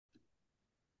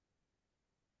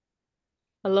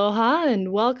Aloha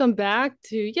and welcome back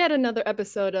to yet another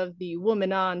episode of the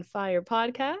Woman on Fire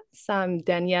podcast. I'm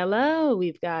Daniela.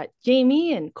 We've got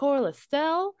Jamie and Coral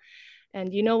Estelle.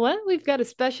 And you know what? We've got a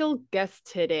special guest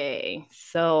today.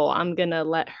 So I'm going to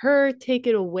let her take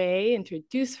it away,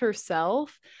 introduce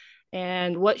herself,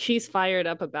 and what she's fired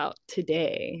up about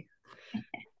today.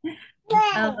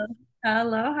 Alo-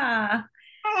 Aloha.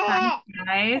 Hi,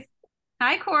 guys.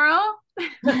 Hi, Coral.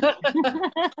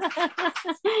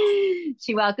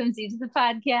 She welcomes you to the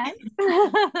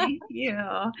podcast. Thank you.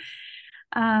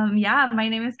 Yeah, my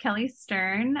name is Kelly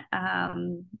Stern.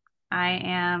 I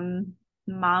am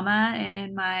mama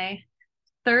in my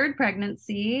third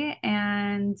pregnancy,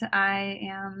 and I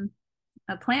am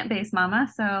a plant-based mama.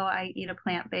 So I eat a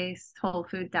plant-based whole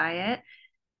food diet,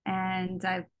 and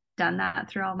I've done that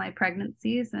through all my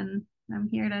pregnancies, and I'm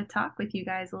here to talk with you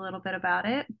guys a little bit about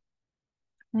it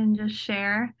and just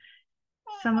share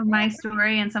some of my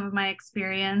story and some of my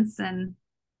experience and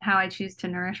how I choose to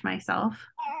nourish myself.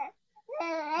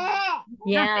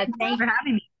 Yeah, Thanks for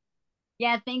having me.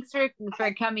 yeah, thanks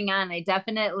for coming on. I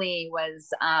definitely was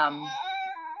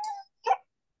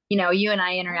you and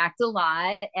I interact a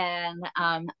lot, and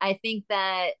I think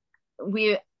that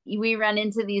we we run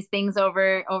into these things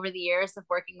over the years of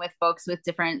working with folks with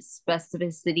different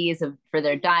specificities for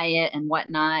their diet and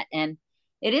whatnot. And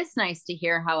it is nice to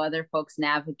hear how other folks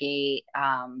navigate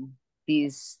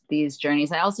these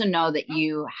journeys. I also know that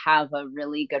you have a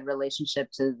really good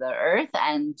relationship to the earth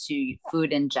and to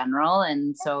food in general,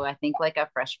 and so I think like a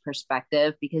fresh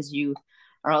perspective, because you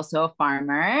are also a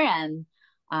farmer, and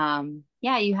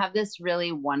yeah, you have this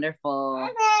really wonderful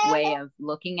way of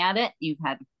looking at it.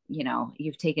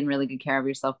 You've taken really good care of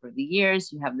yourself over the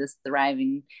years. You have this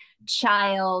thriving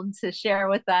child to share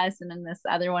with us, and then this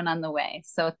other one on the way.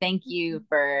 So thank you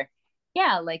for,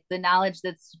 yeah, like the knowledge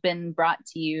that's been brought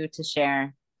to you to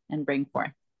share and bring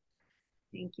forth.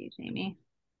 Thank you, Jamie.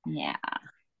 Yeah.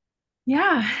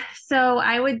 Yeah. So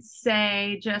I would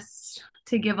say, just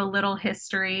to give a little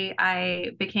history,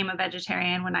 I became a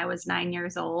vegetarian when I was 9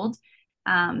 years old.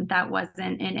 That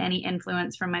wasn't in any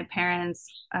influence from my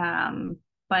parents,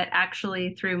 but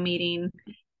actually through meeting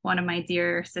one of my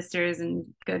dear sisters and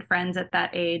good friends at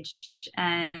that age,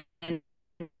 and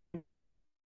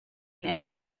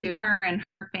her and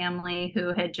her family,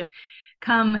 who had just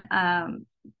come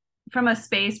from a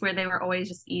space where they were always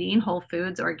just eating whole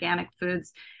foods, organic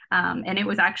foods. And it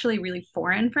was actually really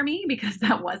foreign for me because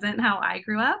that wasn't how I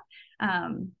grew up.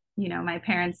 My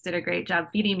parents did a great job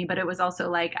feeding me, but it was also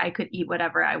like I could eat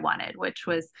whatever I wanted,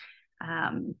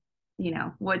 um,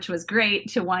 which was great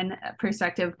to one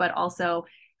perspective, but also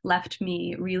left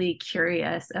me really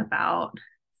curious about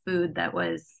food that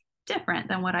was different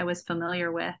than what I was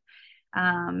familiar with.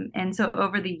 And so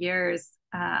over the years,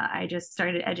 I just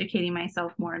started educating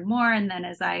myself more and more. And then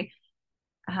as I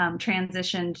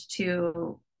transitioned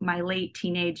to my late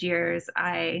teenage years,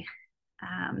 I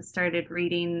started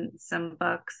reading some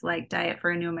books like Diet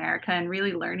for a New America and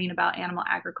really learning about animal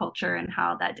agriculture and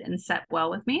how that didn't set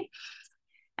well with me.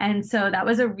 And so that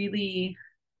was a really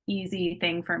easy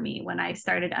thing for me when I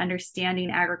started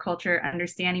understanding agriculture,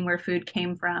 understanding where food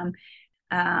came from,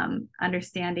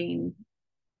 understanding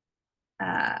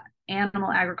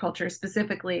animal agriculture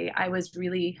specifically. I was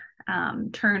really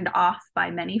turned off by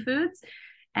many foods,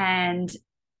 and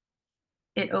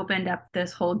it opened up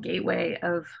this whole gateway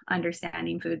of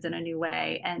understanding foods in a new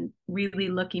way and really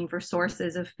looking for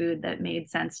sources of food that made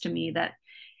sense to me, that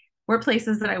were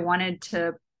places that I wanted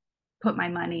to put my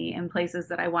money and places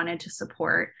that I wanted to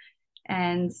support.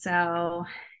 And so,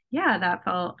 yeah, that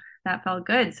felt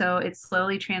good. So it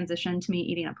slowly transitioned to me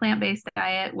eating a plant-based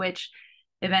diet, which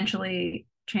eventually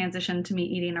transitioned to me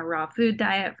eating a raw food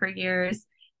diet for years,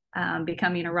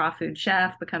 becoming a raw food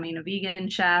chef, becoming a vegan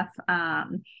chef,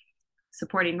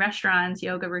 supporting restaurants,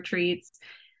 yoga retreats,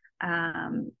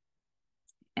 um,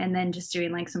 and then just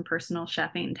doing like some personal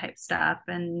chefing type stuff.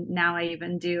 And now I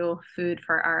even do food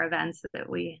for our events that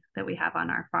we have on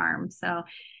our farm. So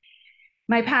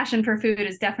my passion for food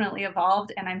has definitely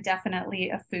evolved, and I'm definitely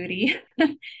a foodie.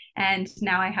 And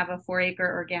now I have a 4-acre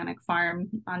organic farm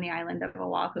on the island of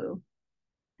Oahu.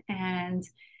 And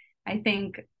I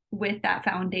think with that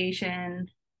foundation,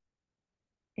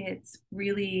 it's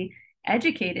really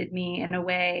educated me in a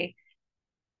way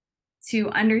to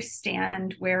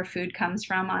understand where food comes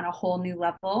from on a whole new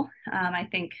level. I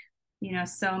think,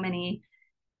 so many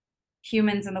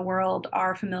humans in the world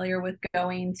are familiar with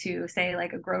going to, say,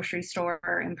 like a grocery store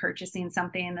and purchasing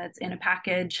something that's in a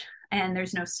package, and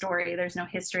there's no story, there's no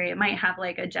history. It might have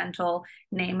like a gentle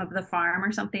name of the farm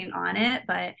or something on it,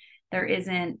 but there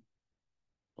isn't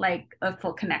like a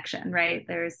full connection, right?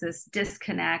 There's this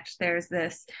disconnect. There's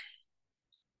this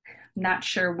not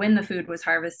sure when the food was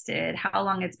harvested, how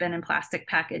long it's been in plastic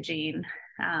packaging,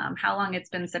 how long it's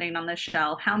been sitting on the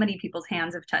shelf, how many people's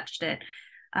hands have touched it.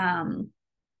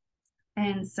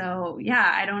 And so,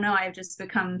 yeah, I don't know. I've just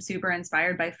become super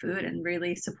inspired by food and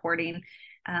really supporting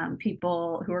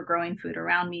people who are growing food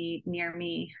around me, near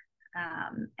me,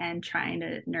 and trying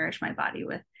to nourish my body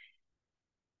with,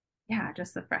 yeah,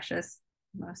 just the freshest,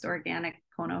 most organic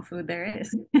Pono food there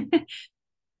is.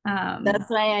 That's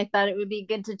why I thought it would be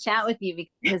good to chat with you,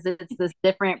 because it's this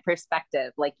different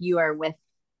perspective. Like, you are with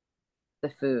the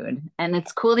food, and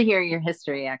it's cool to hear your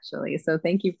history, actually. So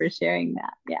thank you for sharing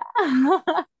that. Yeah.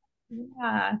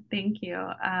 Yeah, thank you.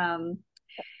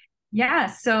 Yeah,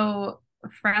 so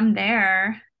from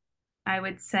there, I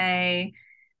would say,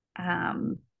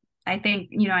 I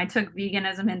think, I took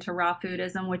veganism into raw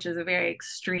foodism, which is a very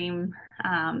extreme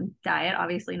diet,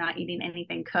 obviously not eating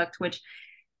anything cooked, which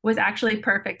was actually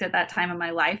perfect at that time of my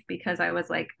life, because I was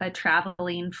like a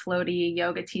traveling floaty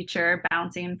yoga teacher,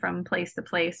 bouncing from place to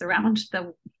place around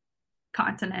the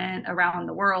continent, around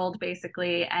the world,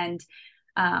 basically. And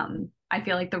I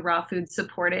feel like the raw food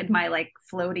supported my like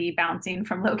floaty bouncing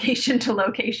from location to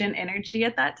location energy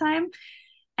at that time.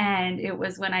 And it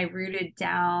was when I rooted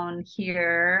down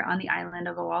here on the island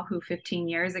of Oahu 15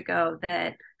 years ago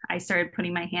that I started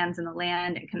putting my hands in the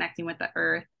land and connecting with the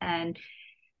earth, and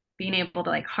being able to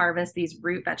like harvest these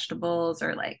root vegetables,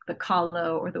 or like the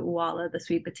kalo or the uala, the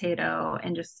sweet potato,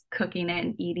 and just cooking it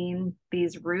and eating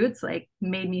these roots like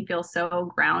made me feel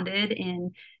so grounded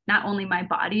in not only my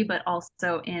body, but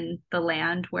also in the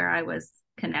land where I was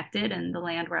connected, and the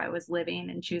land where I was living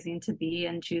and choosing to be,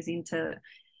 and choosing to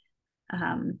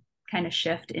kind of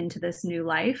shift into this new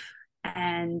life.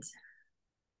 And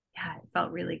yeah, it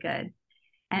felt really good.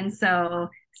 And so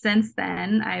since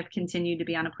then, I've continued to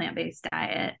be on a plant-based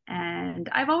diet. And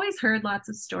I've always heard lots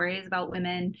of stories about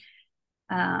women,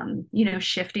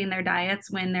 shifting their diets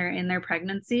when they're in their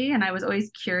pregnancy. And I was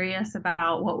always curious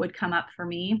about what would come up for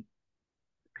me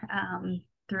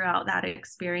throughout that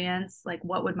experience. Like,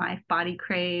 what would my body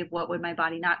crave? What would my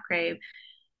body not crave?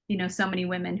 So many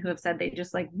women who have said they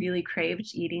just like really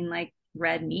craved eating like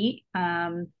red meat,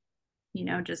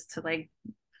 just to like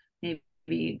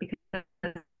maybe because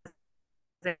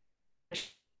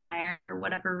or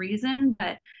whatever reason.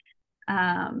 But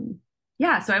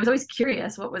yeah, so I was always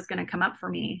curious what was going to come up for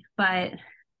me, but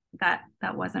that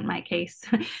wasn't my case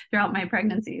throughout my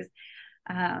pregnancies.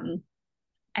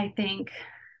 I think,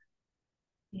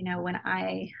 when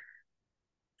I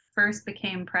first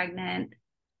became pregnant,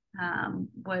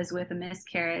 was with a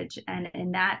miscarriage, and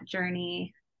in that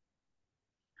journey,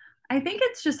 I think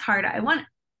it's just hard. I want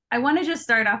to just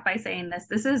start off by saying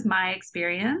this is my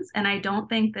experience, and I don't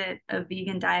think that a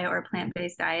vegan diet or a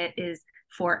plant-based diet is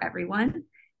for everyone.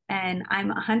 And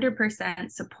I'm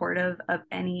 100% supportive of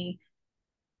any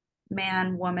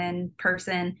man, woman,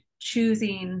 person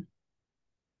choosing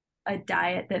a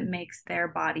diet that makes their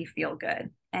body feel good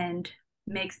and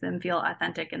makes them feel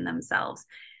authentic in themselves.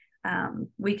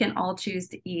 We can all choose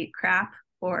to eat crap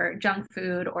or junk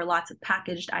food or lots of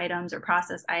packaged items or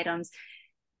processed items.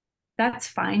 That's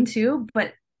fine too,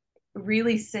 but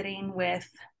really sitting with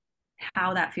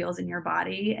how that feels in your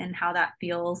body, and how that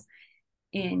feels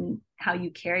in how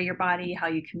you carry your body, how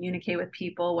you communicate with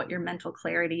people, what your mental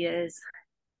clarity is.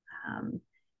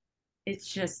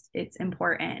 It's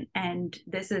important. And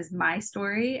this is my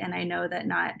story. And I know that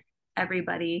not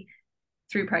everybody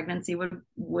through pregnancy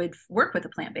would work with a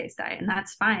plant-based diet, and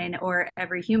that's fine. Or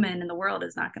every human in the world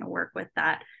is not going to work with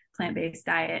that plant-based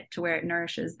diet to where it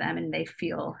nourishes them and they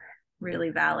feel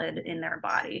really valid in their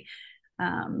body.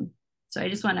 So I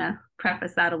just want to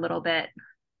preface that a little bit,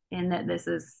 in that this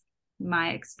is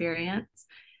my experience.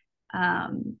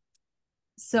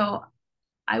 So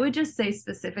I would just say,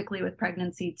 specifically with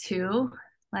pregnancy too,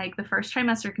 like the first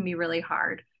trimester can be really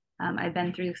hard. I've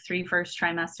been through 3 first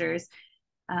trimesters.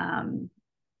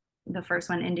 The first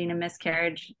one ending in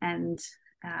miscarriage, and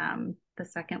the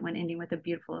second one ending with a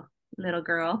beautiful little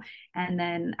girl. And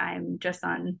then I'm just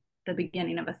on the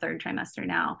beginning of a 3rd trimester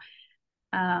now.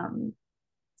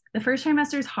 The first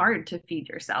trimester is hard to feed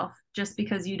yourself, just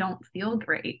because you don't feel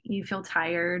great. You feel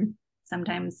tired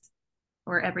sometimes,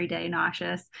 or every day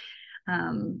nauseous.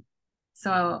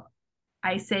 So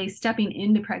I say, stepping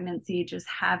into pregnancy, just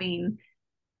having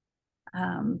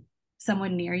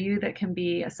someone near you that can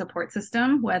be a support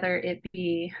system, whether it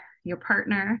be your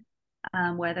partner,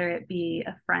 whether it be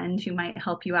a friend who might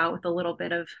help you out with a little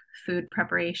bit of food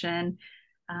preparation,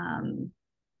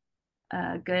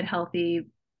 a good, healthy,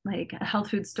 like a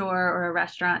health food store or a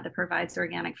restaurant that provides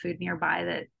organic food nearby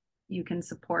that you can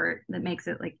support that makes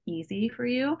it like easy for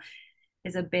you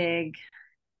is a big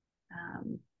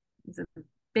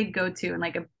go-to and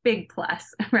like a big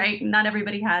plus, right? Not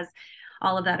everybody has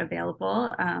all of that available.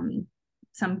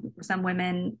 Some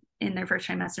women in their first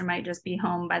trimester might just be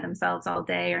home by themselves all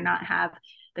day or not have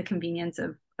the convenience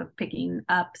of picking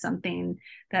up something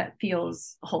that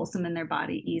feels wholesome in their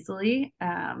body easily,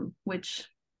 which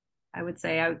I would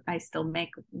say I still make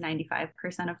 95%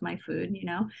 of my food,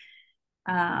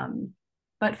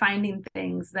 but finding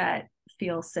things that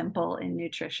feel simple and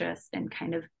nutritious and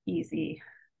kind of easy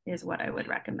is what I would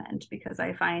recommend, because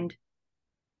I find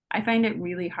it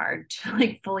really hard to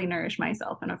like fully nourish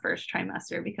myself in a first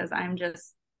trimester because I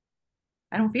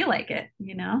don't feel like it,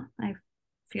 I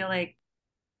feel like,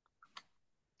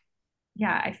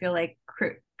 I feel like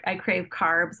I crave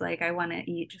carbs. Like I want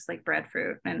to eat just like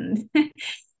breadfruit and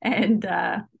and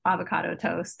avocado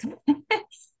toast.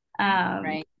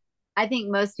 Right. I think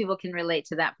most people can relate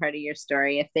to that part of your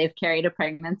story if they've carried a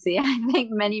pregnancy. I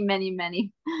think many, many,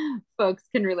 many folks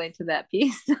can relate to that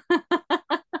piece.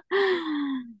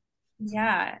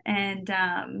 Yeah. And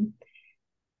and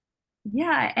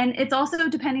it's also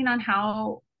depending on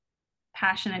how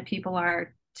passionate people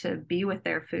are to be with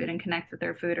their food and connect with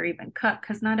their food or even cook,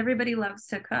 because not everybody loves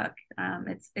to cook.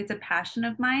 It's a passion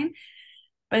of mine,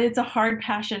 but it's a hard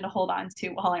passion to hold on to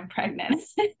while I'm pregnant.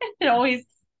 It always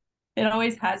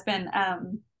has been.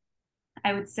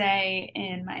 I would say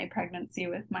in my pregnancy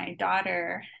with my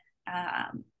daughter,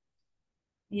 I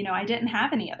didn't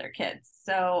have any other kids.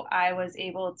 So I was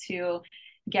able to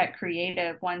get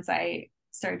creative once I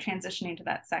started transitioning to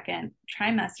that second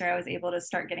trimester. I was able to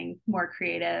start getting more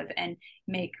creative and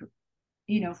make,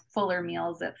 fuller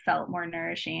meals that felt more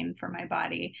nourishing for my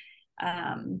body.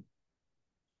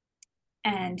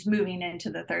 And moving into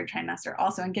the third trimester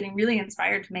also, and getting really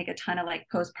inspired to make a ton of like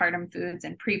postpartum foods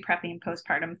and pre-prepping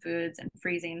postpartum foods and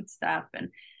freezing stuff and,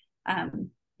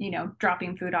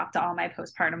 dropping food off to all my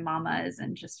postpartum mamas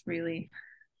and just really,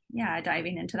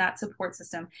 diving into that support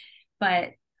system. But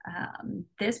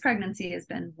this pregnancy has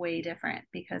been way different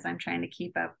because I'm trying to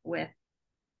keep up with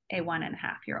a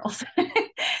 1.5-year-old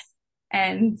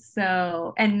and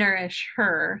nourish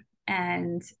her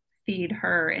and feed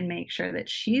her and make sure that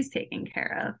she's taken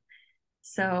care of.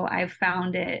 So I've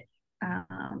found it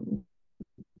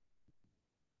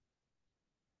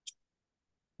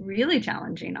really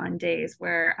challenging on days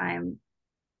where I'm,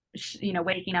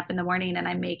 waking up in the morning and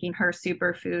I'm making her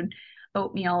superfood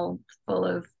oatmeal full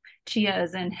of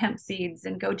chias and hemp seeds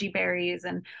and goji berries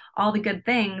and all the good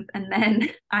things. And then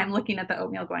I'm looking at the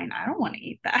oatmeal going, I don't want to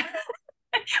eat that.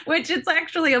 Which it's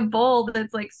actually a bowl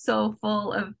that's like so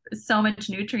full of so much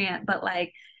nutrient, but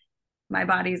like my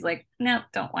body's like, no,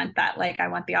 don't want that. Like I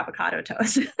want the avocado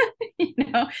toast,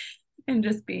 and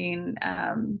just being,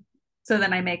 so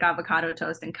then I make avocado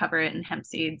toast and cover it in hemp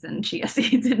seeds and chia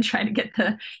seeds and try to get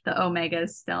the omegas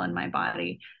still in my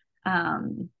body.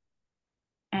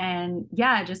 And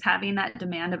just having that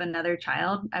demand of another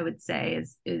child, I would say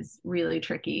is really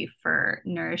tricky for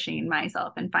nourishing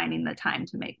myself and finding the time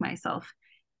to make myself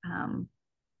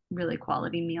really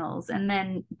quality meals. And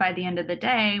then by the end of the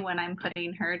day, when I'm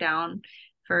putting her down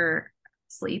for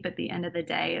sleep at the end of the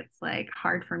day, it's like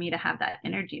hard for me to have that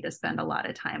energy to spend a lot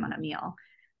of time on a meal.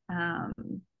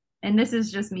 And this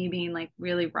is just me being like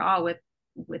really raw with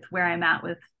where I'm at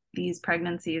with these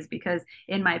pregnancies, because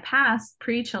in my past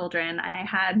pre-children, I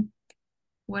had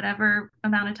whatever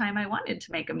amount of time I wanted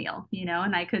to make a meal,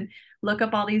 and I could look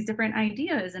up all these different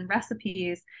ideas and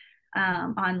recipes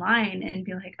online and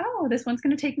be like, oh, this one's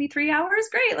going to take me 3 hours.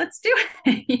 Great, let's do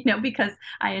it, because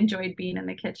I enjoyed being in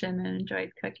the kitchen and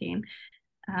enjoyed cooking.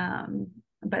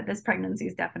 But this pregnancy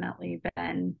has definitely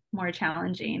been more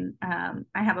challenging.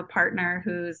 I have a partner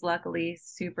who's luckily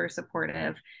super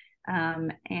supportive,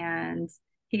 and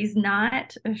he's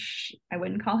not I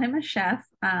wouldn't call him a chef.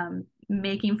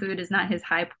 Making food is not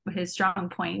his strong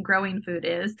point. Growing food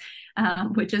is,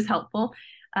 which is helpful.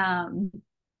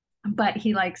 But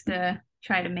he likes to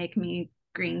try to make me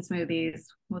green smoothies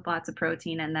with lots of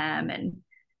protein in them and,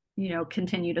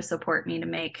 continue to support me to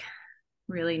make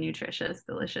really nutritious,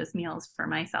 delicious meals for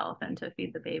myself and to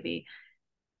feed the baby.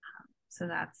 So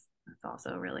that's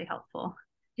also really helpful.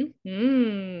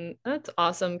 That's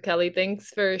awesome, Kelly. Thanks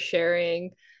for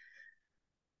sharing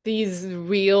these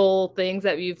real things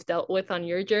that you've dealt with on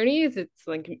your journeys. It's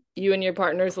like you and your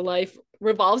partner's life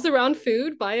revolves around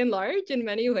food by and large in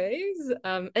many ways.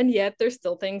 And yet there's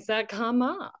still things that come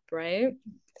up, right?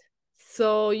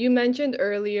 So you mentioned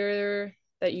earlier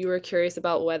that you were curious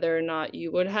about whether or not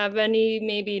you would have any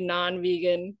maybe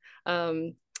non-vegan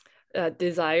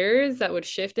desires that would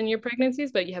shift in your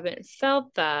pregnancies, but you haven't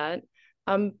felt that.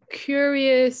 I'm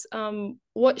curious,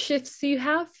 what shifts you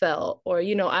have felt, or,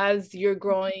 as your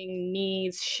growing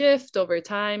needs shift over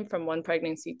time from one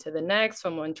pregnancy to the next,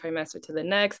 from one trimester to the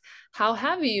next, how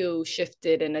have you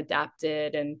shifted and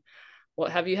adapted, and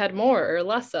what have you had more or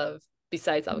less of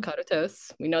besides avocado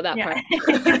toast? We know that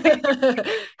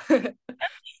part.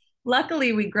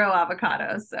 Luckily, we grow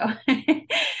avocados, so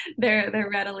they're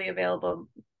readily available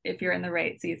if you're in the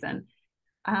right season.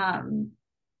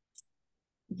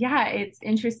 Yeah, it's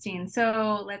interesting.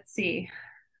 So let's see.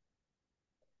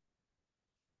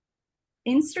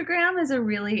 Instagram is a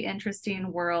really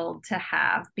interesting world to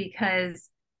have because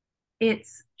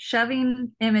it's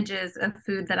shoving images of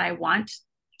food that I want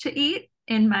to eat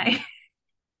in my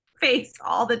face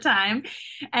all the time.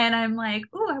 And I'm like,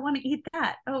 oh, I want to eat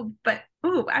that. Oh,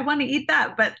 I want to eat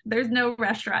that. But there's no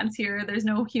restaurants here. There's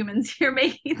no humans here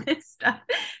making this stuff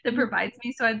that provides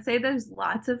me. So I'd say there's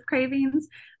lots of cravings.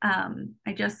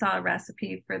 I just saw a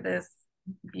recipe for this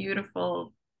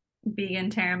beautiful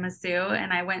vegan tiramisu,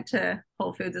 and I went to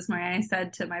Whole Foods this morning. I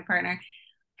said to my partner,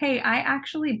 hey, I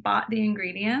actually bought the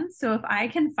ingredients. So if I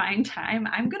can find time,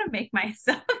 I'm going to make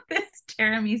myself this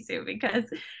tiramisu because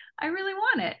I really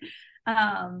want it.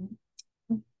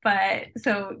 But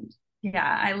so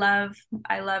yeah, I love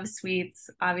sweets,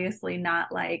 obviously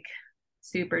not like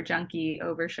super junky,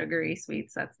 over sugary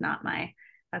sweets. That's not my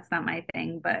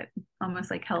thing, but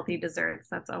almost like healthy desserts.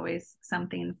 That's always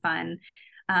something fun.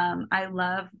 I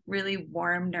love really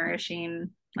warm,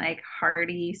 nourishing, like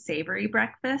hearty, savory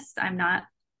breakfast. I'm not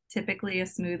typically a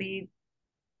smoothie.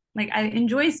 Like I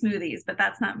enjoy smoothies, but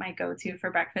that's not my go-to for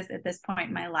breakfast at this point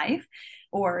in my life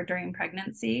or during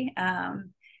pregnancy.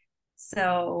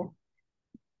 So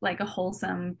like a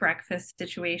wholesome breakfast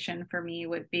situation for me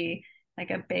would be like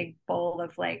a big bowl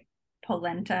of like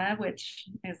polenta, which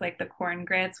is like the corn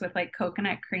grits with like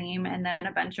coconut cream, and then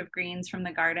a bunch of greens from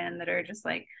the garden that are just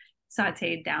like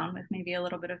sauteed down with maybe a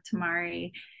little bit of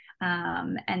tamari.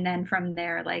 And then from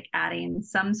there, like adding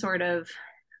some sort of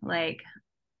like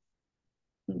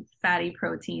fatty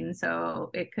protein. So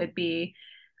it could be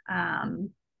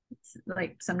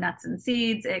like some nuts and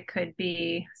seeds. It could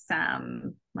be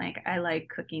some, like, I like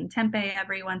cooking tempeh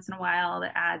every once in a while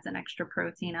that adds an extra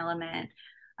protein element.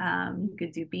 You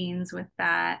could do beans with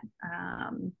that.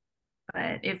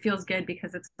 But it feels good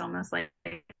because it's almost like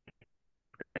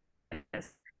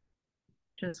this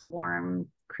just warm,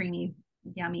 creamy,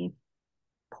 yummy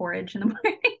porridge in the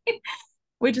morning,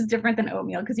 which is different than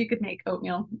oatmeal because you could make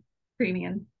oatmeal creamy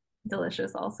and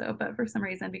delicious also. But for some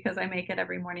reason, because I make it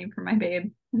every morning for my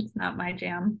babe, it's not my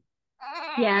jam.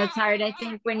 Yeah, it's hard. I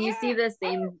think when you see the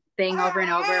same thing over and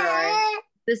over, or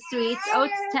the sweets,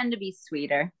 oats tend to be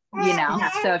sweeter,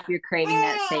 So if you're craving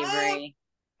that savory,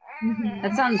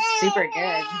 that sounds super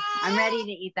good. I'm ready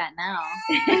to eat that now.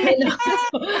 I know.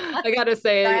 I gotta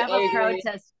say, I have a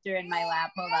protester in my lap.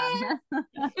 Hold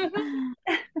on.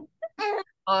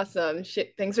 Awesome.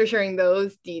 Thanks for sharing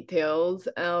those details.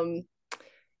 Like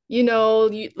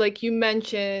you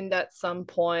mentioned at some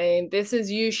point, this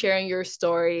is you sharing your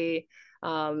story.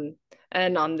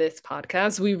 And on this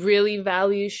podcast, we really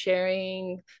value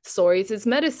sharing stories as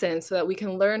medicine so that we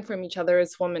can learn from each other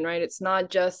as women, right? It's not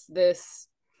just this.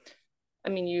 I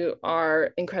mean, you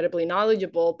are incredibly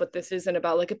knowledgeable, but this isn't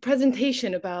about like a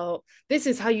presentation about this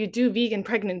is how you do vegan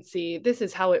pregnancy. This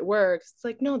is how it works. It's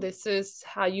like, no, this is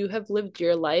how you have lived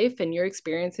your life and your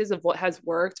experiences of what has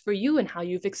worked for you and how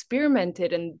you've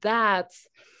experimented. And that's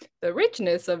the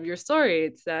richness of your story.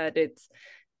 It's that it's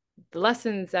the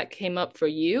lessons that came up for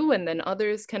you, and then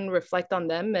others can reflect on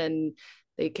them and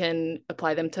they can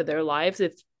apply them to their lives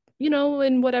if,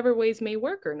 in whatever ways may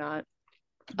work or not.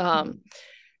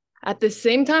 At the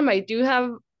same time, I do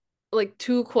have like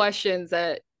two questions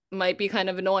that might be kind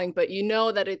of annoying, but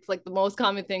that it's like the most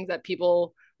common things that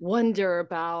people wonder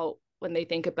about when they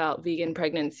think about vegan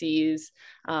pregnancies.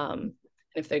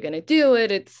 If they're going to do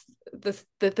it, it's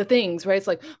the things, right? It's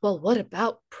like, well, what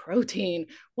about protein?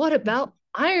 What about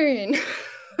iron?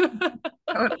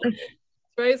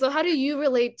 Right? So how do you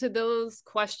relate to those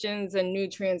questions and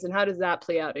nutrients, and how does that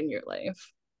play out in your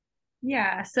life?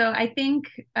 Yeah, so I think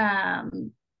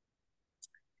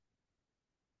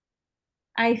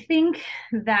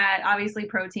that obviously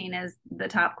protein is the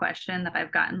top question that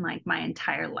I've gotten like my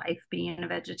entire life being a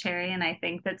vegetarian. I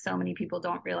think that so many people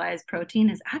don't realize protein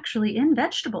is actually in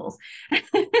vegetables.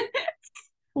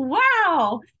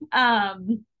 Wow.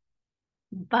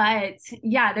 But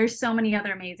yeah, there's so many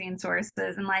other amazing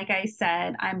sources. And like I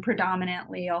said, I'm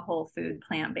predominantly a whole food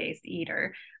plant-based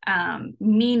eater,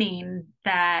 meaning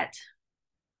that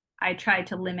I try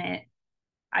to limit.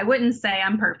 I wouldn't say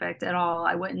I'm perfect at all.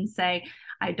 I wouldn't say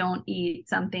I don't eat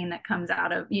something that comes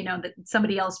out of, that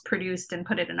somebody else produced and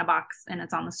put it in a box and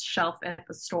it's on the shelf at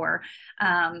the store.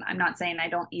 I'm not saying I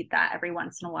don't eat that every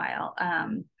once in a while.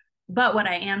 But what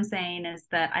I am saying is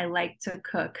that I like to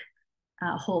cook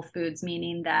whole foods,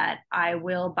 meaning that I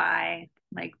will buy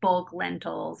like bulk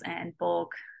lentils and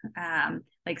bulk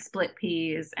like split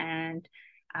peas and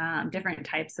different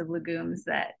types of legumes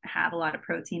that have a lot of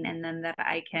protein in them that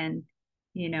I can,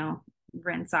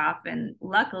 rinse off. And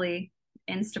luckily,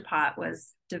 Instapot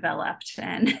was developed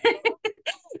and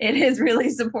it has really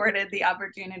supported the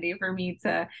opportunity for me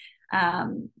to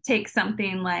take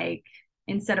something like,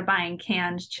 instead of buying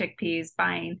canned chickpeas,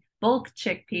 buying bulk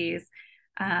chickpeas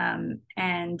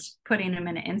and putting them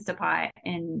in an Instapot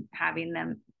and having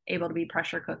them able to be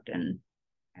pressure cooked in,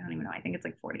 I don't even know, I think it's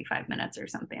like 45 minutes or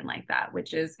something like that,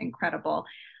 which is incredible.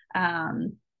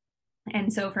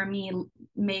 And so for me,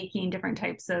 making different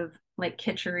types of like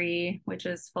kitchery, which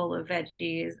is full of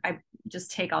veggies, I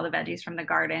just take all the veggies from the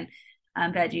garden,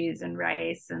 veggies and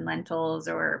rice and lentils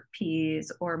or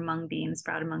peas or mung beans,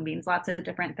 sprouted mung beans, lots of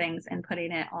different things, and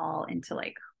putting it all into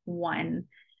like one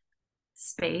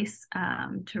space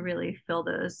to really fill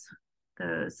those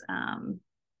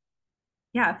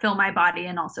fill my body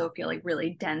and also feel like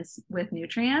really dense with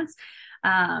nutrients.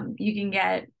 You can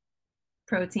get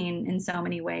protein in so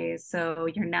many ways. So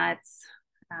your nuts,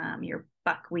 your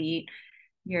buckwheat,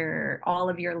 all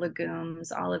of your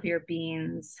legumes, all of your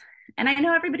beans. And I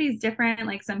know everybody's different.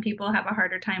 Like some people have a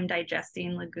harder time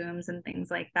digesting legumes and things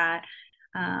like that.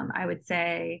 I would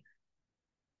say,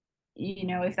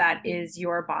 if that is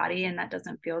your body and that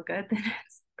doesn't feel good, then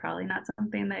it's probably not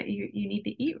something that you need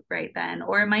to eat right then.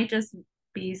 Or it might just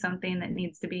be something that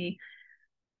needs to be,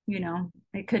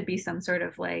 it could be some sort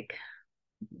of like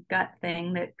gut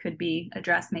thing that could be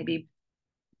addressed maybe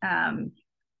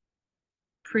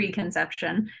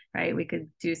pre-conception, right? We could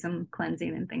do some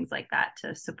cleansing and things like that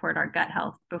to support our gut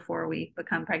health before we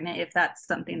become pregnant, if that's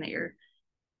something that you're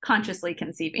consciously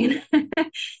conceiving.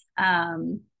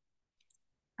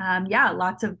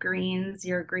 Lots of greens.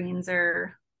 Your greens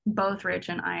are both rich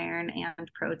in iron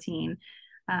and protein.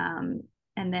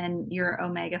 And then your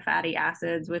omega fatty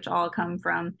acids, which all come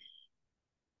from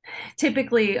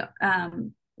typically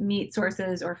meat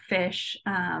sources or fish,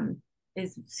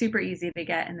 is super easy to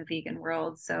get in the vegan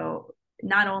world. So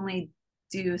not only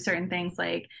do certain things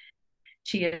like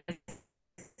chia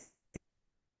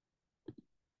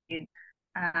seeds,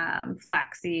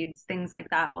 flax seeds, things like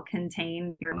that will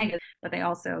contain your omega, but they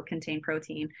also contain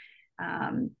protein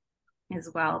as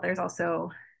well. There's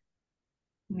also,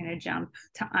 I'm going to jump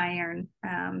to iron.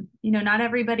 Not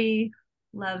everybody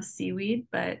loves seaweed,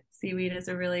 but seaweed is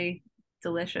a really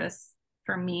delicious,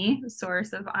 for me,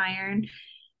 source of iron.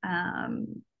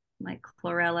 Like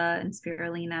chlorella and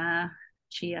spirulina,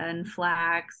 chia and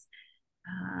flax,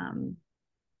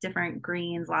 different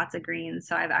greens, lots of greens.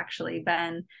 So I've actually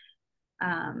been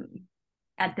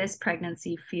at this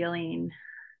pregnancy feeling,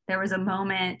 there was a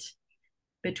moment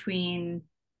in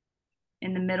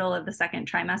the middle of the second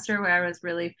trimester where I was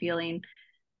really feeling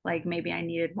like maybe I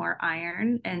needed more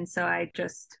iron. And so I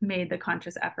just made the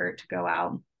conscious effort to go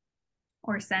out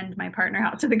or send my partner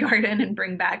out to the garden and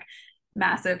bring back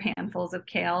massive handfuls of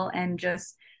kale and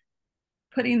just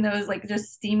putting those, like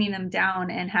just steaming them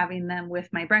down and having them with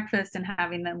my breakfast and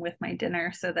having them with my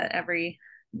dinner, so that every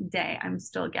day I'm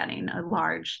still getting a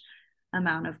large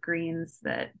amount of greens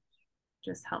that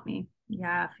just help me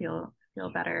feel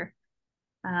better.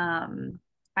 I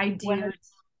do.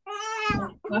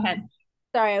 Go ahead.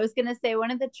 Sorry, I was gonna say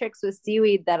one of the tricks with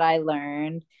seaweed that I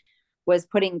learned was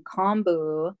putting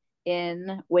kombu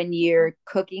in when you're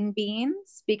cooking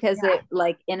beans, because it,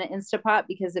 like in an Instapot,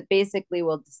 because it basically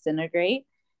will disintegrate,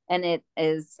 and it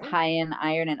is high in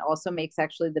iron and also makes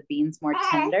actually the beans more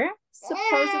tender,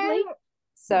 supposedly.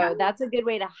 So that's a good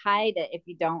way to hide it if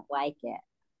you don't like it.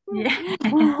 Yeah.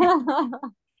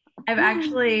 I've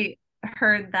actually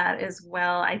heard that as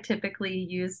well. I typically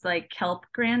use like kelp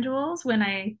granules when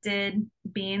I did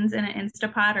beans in an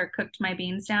Instapot or cooked my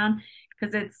beans down,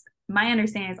 because my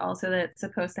understanding is also that it's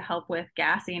supposed to help with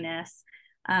gassiness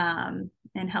and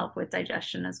help with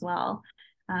digestion as well.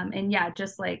 And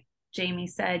just like Jamie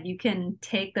said, you can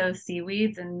take those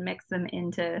seaweeds and mix them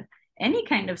into any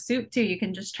kind of soup too. You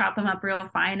can just chop them up real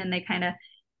fine, and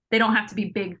they don't have to be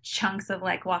big chunks of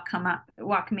like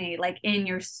wakame like in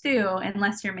your stew,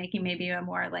 unless you're making maybe a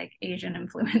more like Asian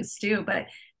influenced stew, but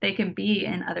they can be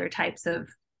in other types of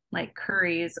like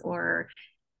curries or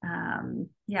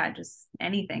just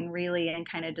anything really, and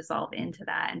kind of dissolve into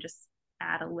that and just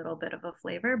add a little bit of a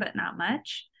flavor, but not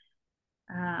much.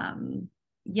 And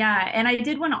I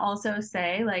did want to also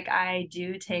say, like, I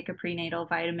do take a prenatal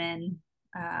vitamin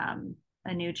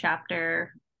a new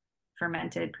chapter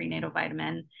fermented prenatal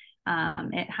vitamin.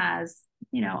 It has,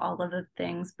 all of the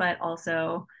things, but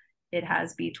also it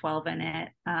has B12 in it,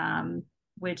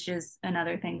 which is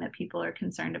another thing that people are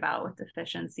concerned about with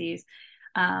deficiencies.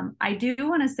 I do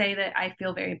want to say that I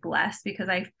feel very blessed because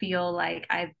I feel like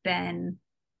I've been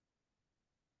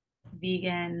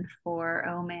vegan for,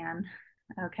 oh man,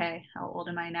 okay, how old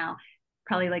am I now?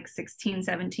 Probably like 16,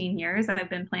 17 years I've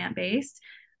been plant-based,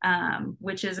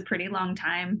 which is a pretty long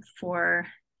time for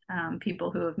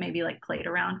people who have maybe like played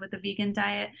around with a vegan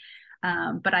diet.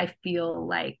 But I feel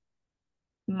like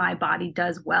my body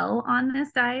does well on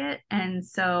this diet. And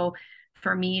so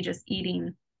for me, just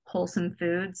eating wholesome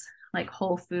foods, like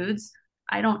whole foods,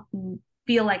 I don't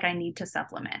feel like I need to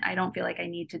supplement. I don't feel like I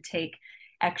need to take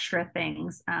extra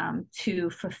things to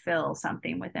fulfill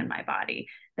something within my body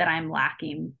that I'm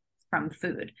lacking from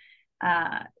food.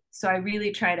 So I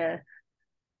really try to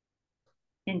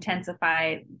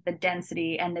intensify the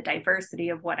density and the diversity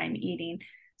of what I'm eating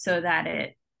so that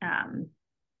it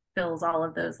fills all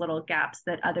of those little gaps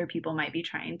that other people might be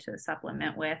trying to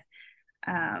supplement with.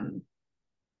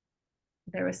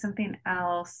 There was something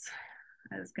else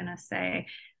I was going to say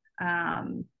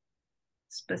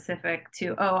specific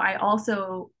to, I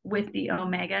also, with the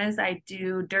omegas, I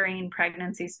do during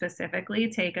pregnancy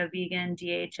specifically take a vegan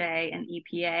DHA and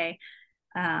EPA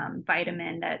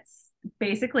vitamin that's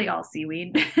basically all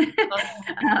seaweed.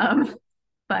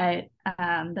 But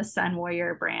the Sun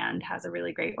Warrior brand has a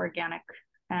really great organic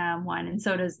one, and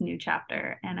so does New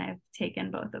Chapter. And I've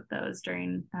taken both of those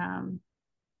during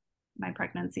my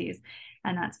pregnancies,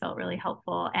 and that's felt really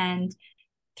helpful. And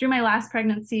through my last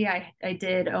pregnancy, I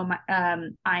did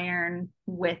iron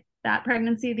with that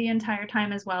pregnancy the entire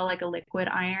time as well, like a liquid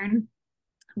iron.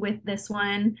 With this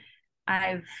one,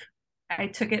 I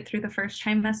took it through the first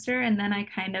trimester, and then I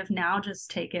kind of now just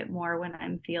take it more when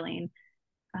I'm feeling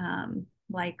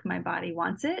like my body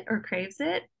wants it or craves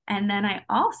it. And then I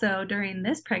also, during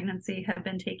this pregnancy, have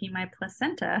been taking my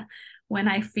placenta when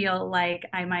I feel like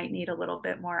I might need a little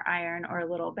bit more iron or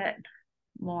a little bit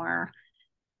more,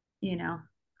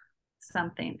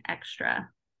 something extra.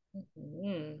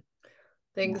 Mm-hmm.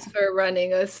 Thanks for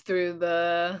running us through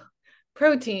the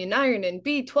protein, iron, and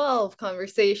B12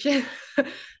 conversation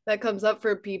that comes up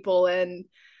for people. And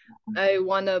I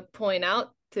want to point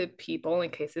out to people,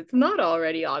 in case it's not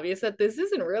already obvious, that this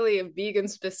isn't really a vegan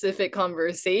specific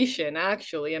conversation,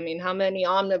 actually. I mean, how many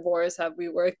omnivores have we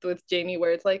worked with, Jamie,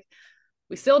 where it's like,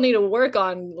 we still need to work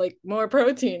on like more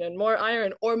protein and more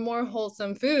iron or more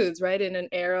wholesome foods, right? In an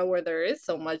era where there is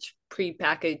so much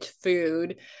prepackaged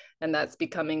food, and that's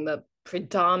becoming the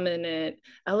predominant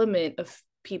element of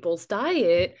people's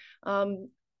diet.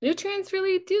 Nutrients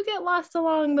really do get lost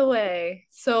along the way.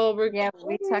 So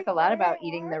we talk a lot about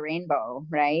eating the rainbow,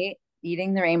 right?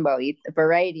 Eating the rainbow, eat the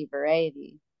variety.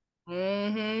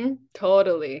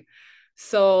 Totally.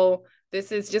 So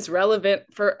this is just relevant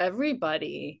for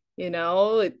everybody,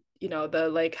 the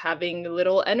like having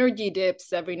little energy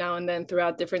dips every now and then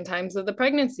throughout different times of the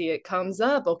pregnancy. It comes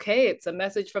up, okay, it's a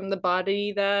message from the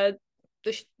body that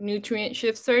the nutrient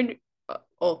shifts are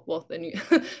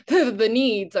the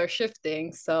needs are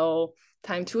shifting, so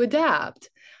time to adapt.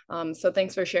 So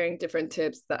thanks for sharing different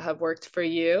tips that have worked for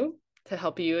you to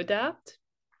help you adapt.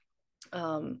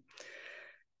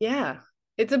 Yeah,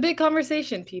 it's a big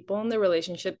conversation, people, in the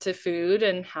relationship to food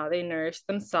and how they nourish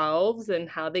themselves and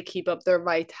how they keep up their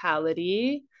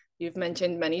vitality. You've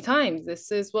mentioned many times,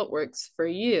 this is what works for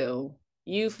you.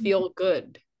 You feel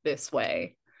good this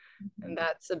way. And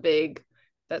that's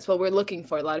what we're looking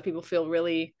for. A lot of people feel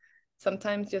really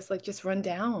sometimes just run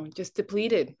down, just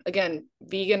depleted. Again,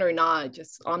 vegan or not,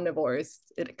 just omnivores,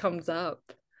 it comes up.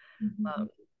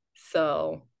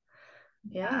 So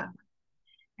yeah.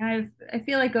 I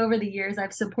feel like over the years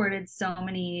I've supported so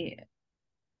many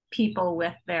people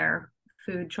with their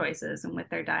food choices and with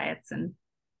their diets, and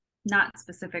not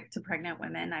specific to pregnant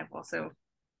women. I've also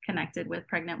connected with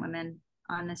pregnant women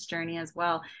on this journey as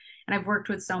well. And I've worked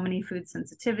with so many food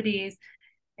sensitivities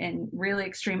and really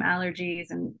extreme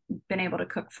allergies and been able to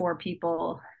cook for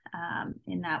people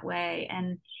in that way.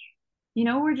 And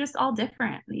we're just all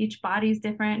different. Each body's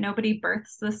different. Nobody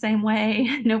births the same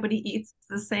way. Nobody eats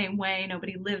the same way.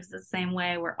 Nobody lives the same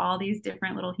way. We're all these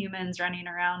different little humans running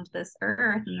around this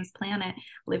earth and this planet,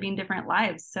 living different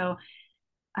lives. So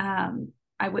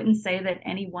I wouldn't say that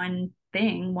any one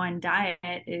thing, one diet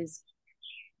is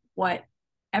what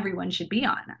everyone should be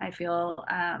on. I feel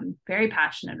very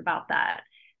passionate about that.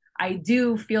 I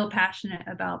do feel passionate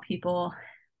about people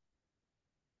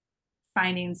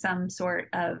finding some sort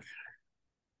of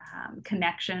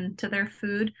connection to their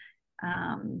food.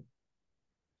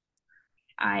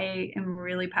 I am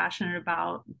really passionate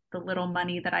about the little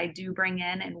money that I do bring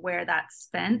in and where that's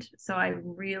spent. So I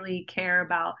really care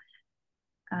about,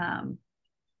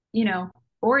 you know,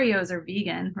 Oreos are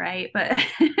vegan, right? But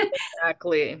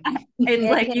Exactly. it's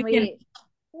Yeah, like can we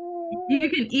you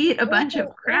can eat a bunch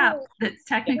of crap that's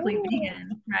technically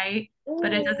vegan, right?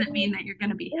 But it doesn't mean that you're going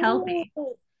to be healthy.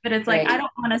 But it's like, right. I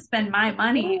don't want to spend my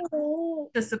money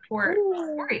to support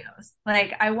Oreos.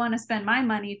 Like, I want to spend my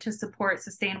money to support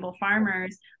sustainable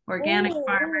farmers, organic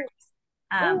farmers,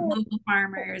 local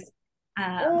farmers. We're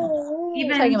talking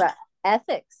Even about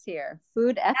ethics here,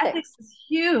 food ethics ethics. is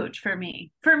huge for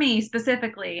me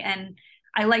specifically. And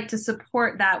I like to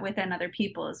support that within other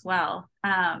people as well.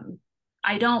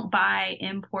 I don't buy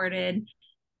imported,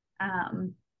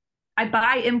 I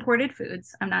buy imported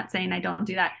foods. I'm not saying I don't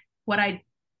do that.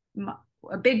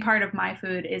 A big part of my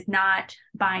food is not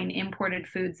buying imported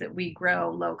foods that we grow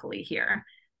locally here.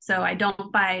 So I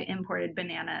don't buy imported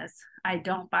bananas. I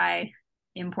don't buy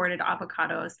imported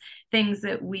avocados, things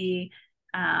that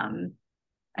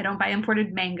I don't buy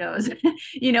imported mangoes,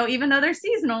 even though they're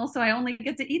seasonal. So I only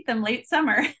get to eat them late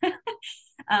summer.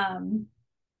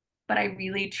 But I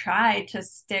really try to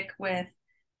stick with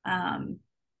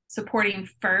supporting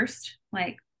first,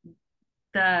 like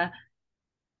the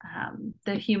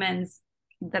humans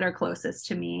that are closest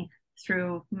to me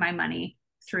through my money,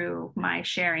 through my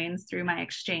sharings, through my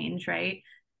exchange, right?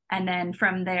 And then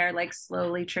from there, like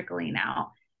slowly trickling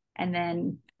out. And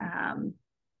then,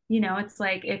 it's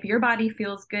like if your body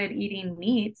feels good eating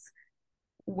meats,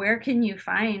 where can you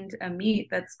find a meat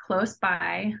that's close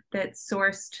by, that's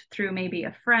sourced through maybe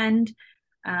a friend?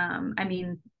 I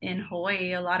mean, in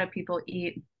Hawaii, a lot of people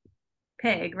eat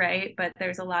pig, right? But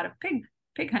there's a lot of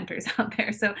pig hunters out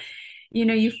there. So,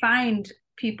 you find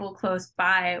people close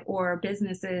by or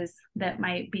businesses that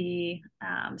might be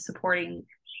supporting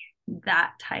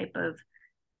that type of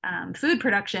food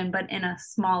production, but in a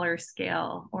smaller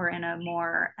scale or in a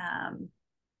more,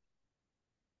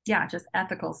 just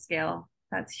ethical scale.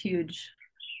 That's huge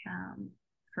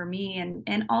for me.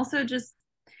 And also just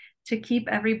to keep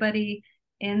everybody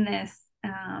in this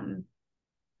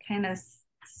kind of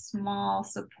small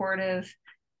supportive,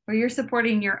 where you're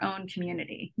supporting your own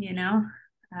community,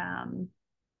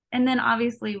 and then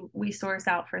obviously we source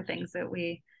out for things that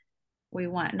we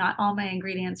want. Not all my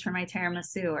ingredients for my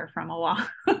tiramisu are from Oahu.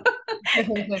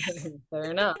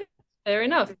 Fair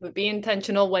enough, but be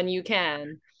intentional when you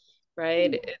can,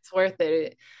 right? It's worth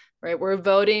it, right? We're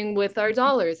voting with our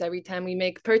dollars every time we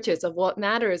make a purchase of what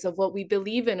matters, of what we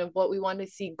believe in, of what we want to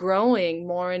see growing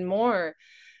more and more.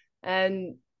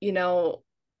 And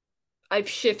I've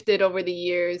shifted over the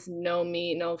years, no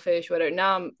meat, no fish, whatever.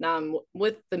 Now I'm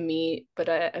with the meat, but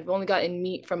I've only gotten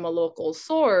meat from a local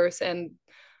source, and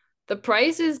the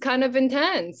price is kind of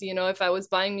intense. If I was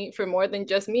buying meat for more than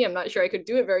just me, I'm not sure I could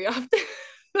do it very often.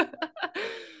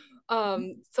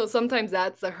 So sometimes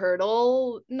that's a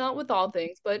hurdle, not with all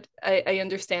things, but I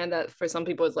understand that for some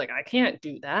people it's like, I can't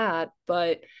do that.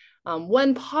 But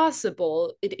when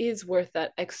possible, it is worth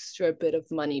that extra bit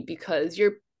of money because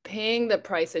you're paying the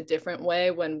price a different way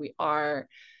when we are,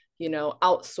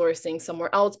 outsourcing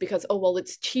somewhere else because, oh, well,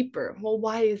 it's cheaper. Well,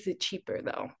 why is it cheaper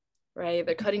though? Right?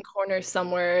 They're cutting corners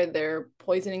somewhere, they're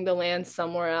poisoning the land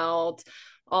somewhere else,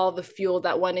 all the fuel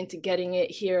that went into getting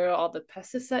it here, all the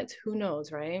pesticides, who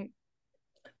knows, right?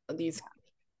 These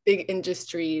big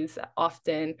industries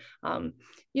often,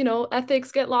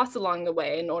 ethics get lost along the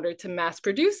way in order to mass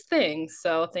produce things.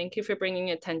 So thank you for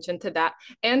bringing attention to that.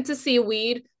 And to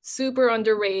seaweed, super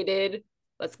underrated.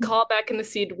 Let's call back in the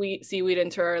seaweed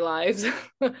into our lives.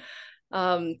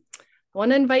 I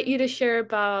want to invite you to share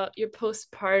about your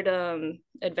postpartum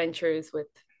adventures with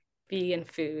vegan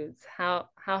foods. How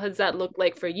has that looked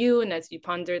like for you? And as you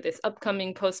ponder this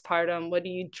upcoming postpartum, what do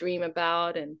you dream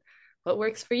about and what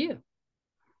works for you?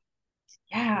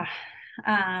 Yeah.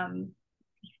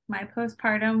 My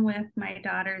postpartum with my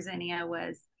daughter Zinnia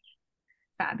was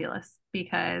fabulous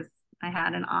because I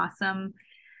had an awesome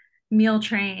meal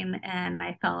train and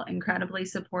I felt incredibly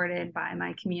supported by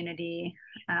my community.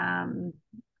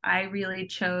 I really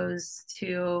chose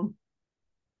to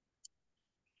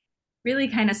really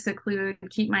kind of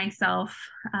keep myself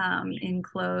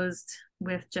enclosed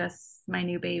with just my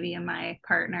new baby and my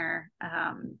partner.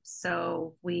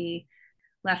 So we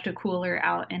left a cooler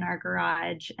out in our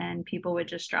garage and people would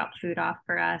just drop food off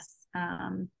for us.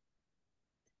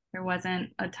 There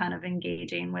wasn't a ton of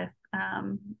engaging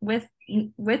with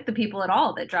the people at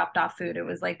all that dropped off food. It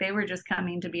was like they were just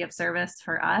coming to be of service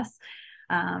for us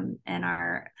and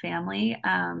our family.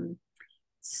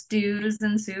 Stews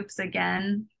and soups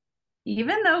again,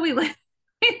 even though we live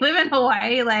we live in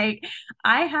Hawaii. Like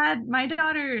I had my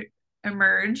daughter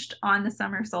emerged on the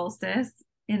summer solstice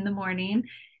in the morning,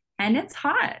 and it's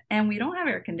hot and we don't have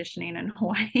air conditioning in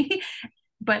Hawaii.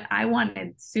 But I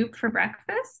wanted soup for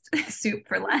breakfast, soup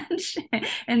for lunch,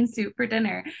 and soup for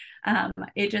dinner.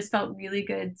 It just felt really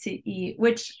good to eat,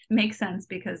 which makes sense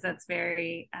because that's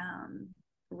very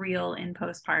real in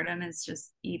postpartum, is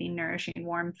just eating nourishing,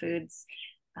 warm foods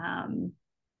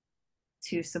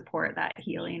to support that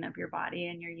healing of your body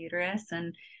and your uterus.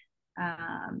 And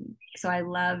so I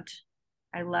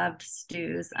loved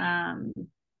stews.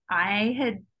 I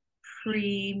had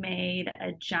pre-made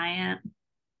a giant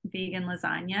vegan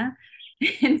lasagna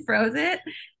and froze it.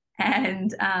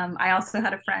 And I also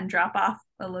had a friend drop off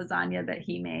a lasagna that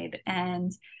he made,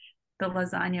 and the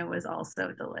lasagna was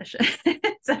also delicious.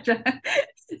 such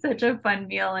a fun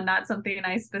meal, and not something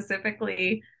I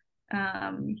specifically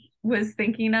was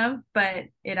thinking of, but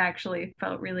it actually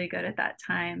felt really good at that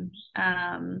time.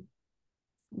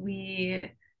 We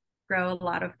grow a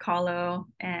lot of kalo,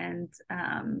 and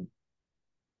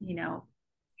you know,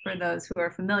 for those who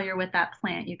are familiar with that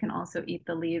plant, you can also eat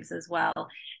the leaves as well.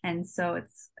 And so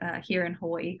it's here in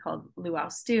Hawaii called luau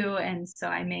stew. And so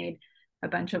I made a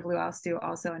bunch of luau stew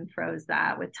also and froze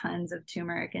that with tons of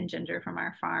turmeric and ginger from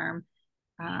our farm.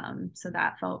 So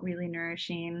that felt really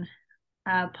nourishing.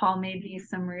 Paul made me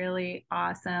some really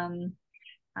awesome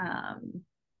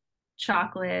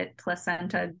chocolate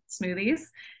placenta smoothies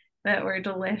that were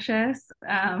delicious.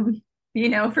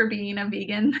 For being a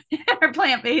vegan or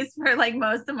plant-based for like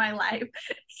most of my life.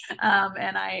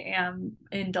 And I am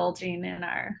indulging in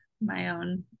my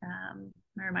own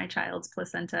or my child's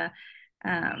placenta.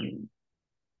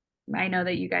 I know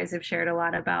that you guys have shared a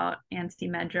lot about Auntie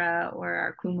Medra or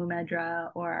our Kumu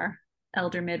Medra or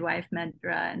elder midwife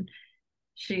Medra, and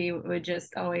she would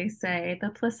just always say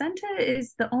the placenta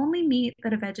is the only meat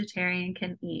that a vegetarian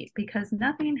can eat because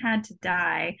nothing had to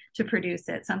die to produce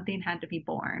it. Something had to be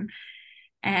born.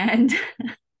 And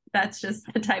that's just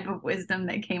the type of wisdom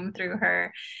that came through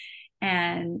her.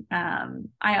 And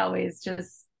I always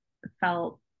just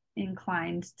felt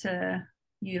inclined to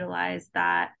utilize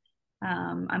that.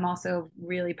 I'm also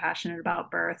really passionate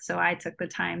about birth. So I took the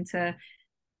time to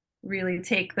really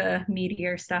take the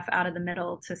meatier stuff out of the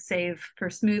middle to save for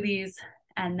smoothies.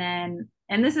 And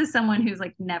this is someone who's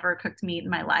like never cooked meat in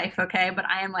my life. Okay. But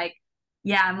I am like,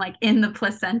 yeah, I'm like in the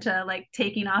placenta, like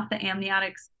taking off the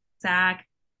amniotic sac,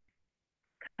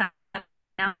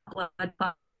 blood,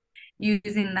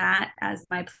 using that as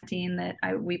my protein that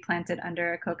we planted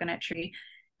under a coconut tree,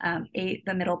 ate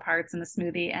the middle parts in the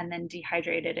smoothie, and then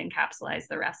dehydrated and capsulized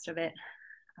the rest of it.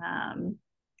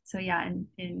 So yeah,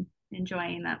 in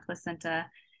enjoying that placenta,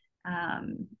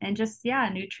 and just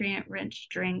nutrient rich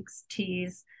drinks,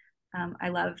 teas. I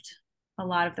loved a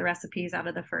lot of the recipes out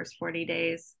of the first 40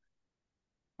 days,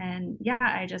 and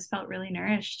I just felt really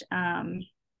nourished.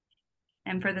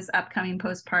 And for this upcoming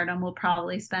postpartum, we'll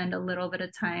probably spend a little bit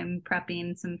of time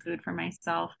prepping some food for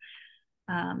myself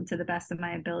to the best of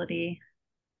my ability.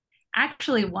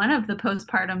 Actually, one of the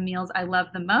postpartum meals I love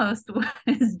the most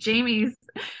was Jamie's.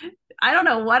 I don't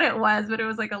know what it was, but it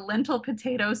was like a lentil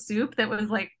potato soup that was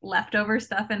like leftover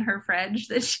stuff in her fridge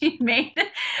that she made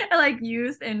and like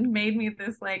used and made me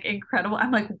this like incredible.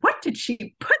 I'm like, what did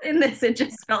she put in this? It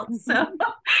just felt so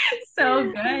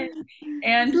good.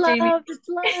 And Jamie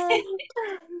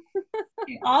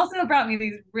she also brought me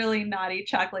these really naughty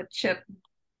chocolate chip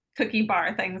cookie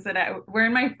bar things that were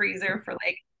in my freezer for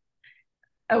like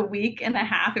a week and a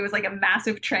half. It was like a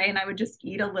massive tray, and I would just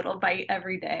eat a little bite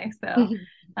every day. So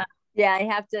yeah, I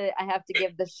have to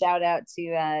give the shout out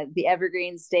to the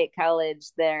Evergreen State College.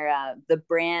 Their the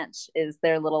branch is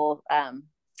their little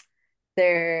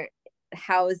their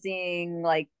housing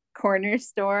like corner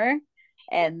store,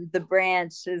 and the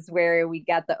branch is where we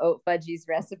got the oat fudgies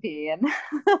recipe, and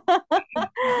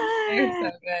they're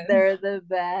so good. They're the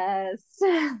best.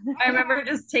 I remember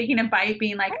just taking a bite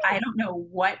being like, I don't know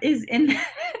what is in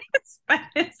this, but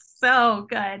it's so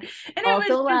good. And also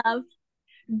it was love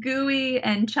gooey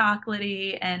and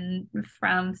chocolatey, and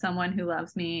from someone who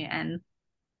loves me. And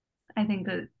I think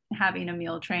that having a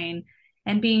meal train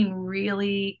and being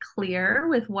really clear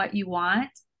with what you want,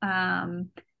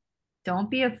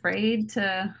 don't be afraid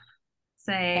to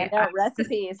say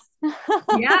recipes.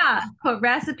 Put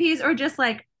recipes, or just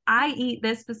like, I eat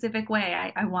this specific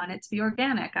way. I want it to be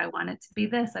organic. I want it to be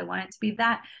this. I want it to be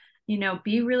that.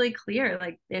 Be really clear,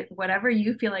 like whatever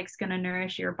you feel like is going to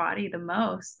nourish your body the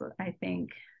most. I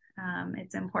think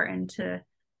it's important to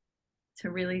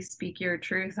really speak your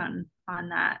truth on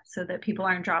that, so that people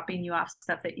aren't dropping you off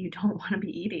stuff that you don't want to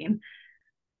be eating.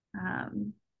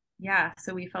 yeah,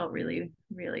 so we felt really,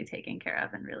 really taken care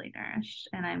of and really nourished.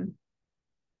 And I'm,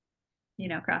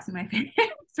 crossing my fingers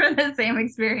for the same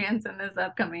experience in this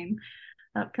upcoming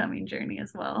journey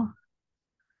as well.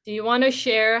 Do you want to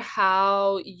share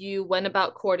how you went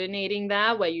about coordinating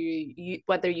that,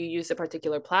 whether you use a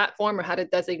particular platform or had a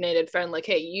designated friend like,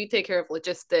 hey, you take care of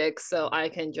logistics so I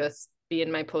can just be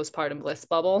in my postpartum bliss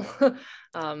bubble?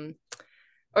 um,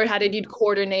 or how did you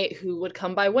coordinate who would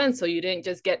come by when so you didn't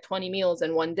just get 20 meals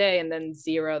in one day and then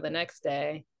zero the next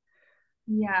day?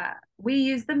 Yeah, we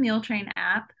use the Meal Train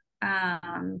app.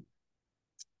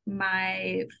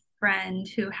 My friend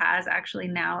who has actually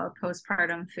now a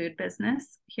postpartum food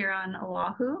business here on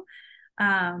Oahu,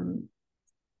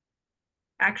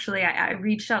 actually I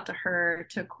reached out to her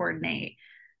to coordinate.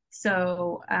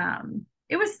 So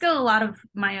it was still a lot of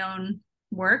my own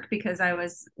work because I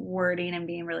was wording and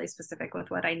being really specific with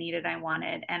what I needed, I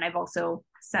wanted. And I've also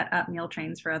set up meal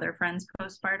trains for other friends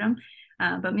postpartum.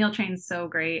 But meal train's so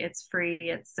great. It's free.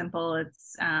 It's simple.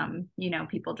 It's,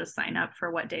 people just sign up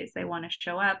for what days they want to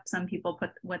show up. Some people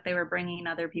put what they were bringing.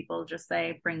 Other people just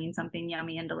say bringing something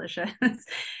yummy and delicious.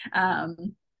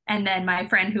 And then my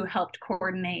friend who helped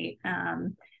coordinate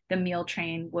the meal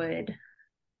train would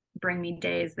bring me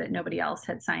days that nobody else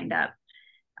had signed up,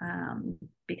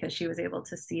 because she was able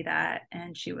to see that,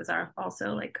 and she was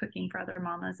also like cooking for other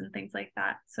mamas and things like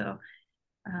that. So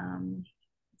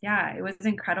yeah, it was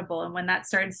incredible. And when that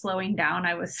started slowing down,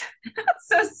 I was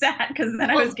so sad because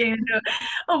then I was getting into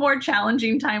a more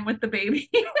challenging time with the baby.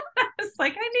 I was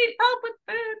like, I need help with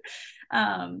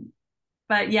food.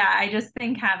 But yeah, I just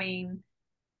think having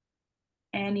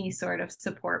any sort of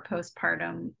support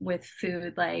postpartum with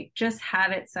food, like just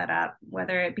have it set up,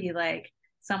 whether it be like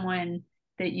someone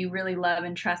that you really love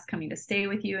and trust coming to stay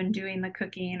with you and doing the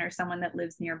cooking, or someone that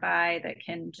lives nearby that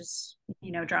can just,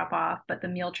 drop off. But the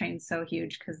meal train's so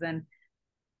huge because then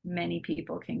many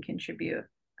people can contribute.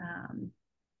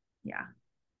 Yeah.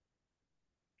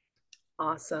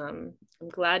 Awesome. I'm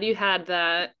glad you had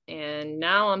that. And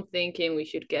now I'm thinking we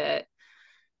should get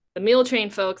the Meal Train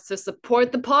folks to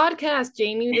support the podcast,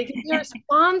 Jamie. They can be our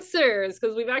sponsors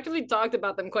because we've actually talked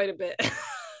about them quite a bit.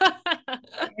 I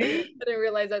didn't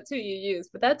realize that's who you use,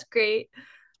 but that's great.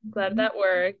 Glad that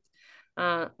worked.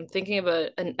 I'm thinking of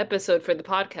an episode for the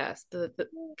podcast, the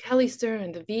Kelly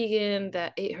Stern, the vegan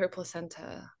that ate her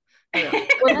placenta. I'm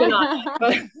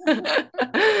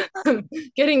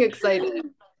getting excited.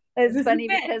 It's funny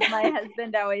because my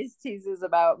husband always teases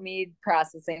about me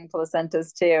processing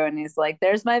placentas too. And he's like,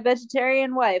 there's my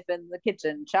vegetarian wife in the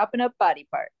kitchen chopping up body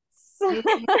parts.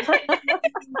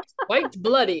 Quite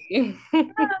bloody.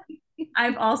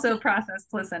 I've also processed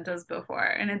placentas before,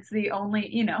 and it's the only,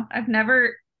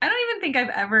 I don't even think I've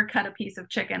ever cut a piece of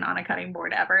chicken on a cutting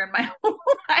board ever in my whole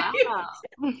life.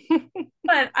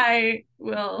 But I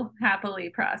will happily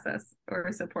process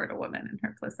or support a woman in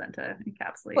her placenta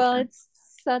encapsulation. Well, it's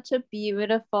such a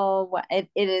beautiful, it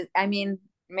is. I mean,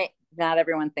 not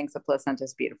everyone thinks a placenta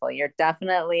is beautiful. You're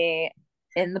definitely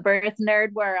in the birth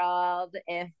nerd world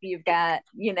if you've got,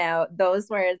 those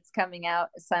words coming out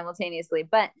simultaneously.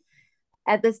 But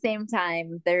at the same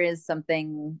time, there is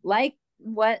something like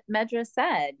what Medra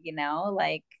said,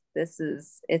 like it's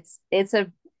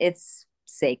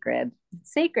sacred.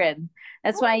 It's sacred.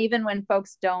 That's why even when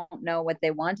folks don't know what they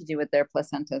want to do with their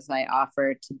placentas, I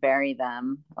offer to bury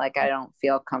them. Like, I don't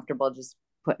feel comfortable just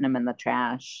putting them in the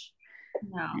trash.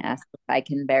 No. I ask if I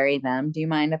can bury them. Do you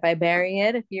mind if I bury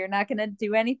it if you're not going to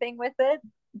do anything with it?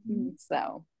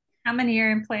 So how many are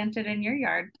implanted in your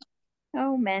yard?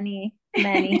 Oh, many.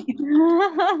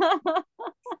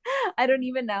 I don't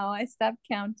even know. I stopped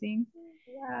counting.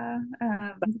 Yeah.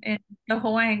 In the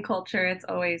Hawaiian culture, it's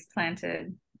always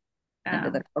planted under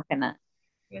the coconut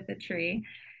with a tree.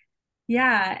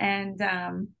 Yeah.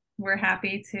 And we're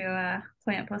happy to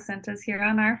plant placentas here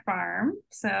on our farm.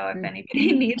 So if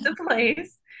anybody needs a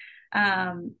place.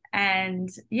 And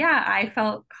yeah, I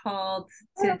felt called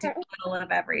to do a little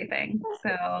of everything.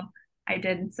 So I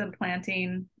did some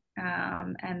planting,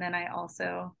 and then I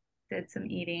also did some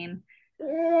eating.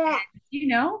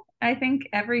 I think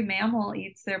every mammal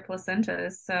eats their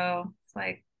placentas. So it's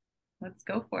like, let's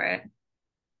go for it.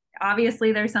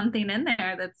 Obviously, there's something in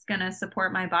there that's going to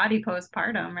support my body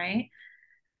postpartum, right?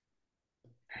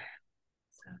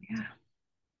 So, yeah.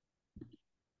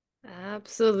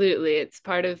 Absolutely. It's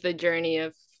part of the journey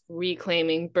of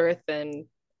reclaiming birth and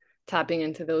tapping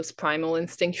into those primal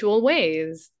instinctual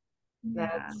ways.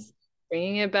 Yeah. That's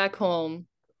bringing it back home.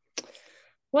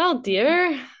 Well,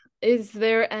 dear, is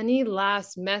there any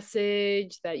last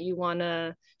message that you want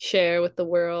to share with the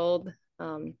world,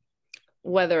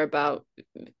 whether about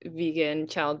vegan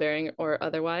childbearing or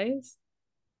otherwise?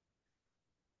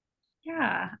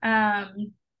 Yeah.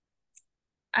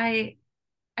 I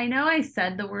I know I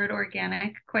said the word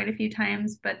organic quite a few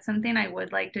times, but something I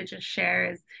would like to just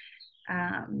share is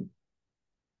um,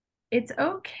 it's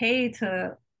okay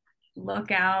to look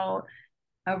out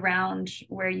around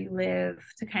where you live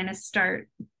to kind of start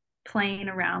playing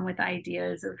around with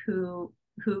ideas of who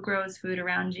grows food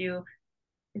around you.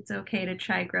 It's okay to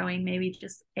try growing maybe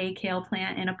just a kale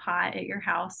plant in a pot at your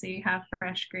house so you have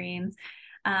fresh greens.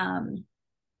 Um,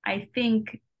 I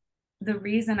think the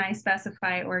reason I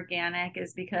specify organic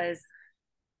is because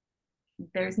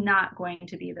there's not going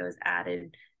to be those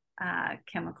added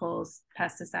chemicals,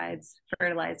 pesticides,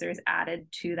 fertilizers added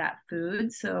to that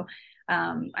food. So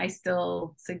I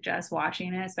still suggest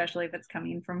washing it, especially if it's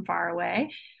coming from far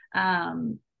away,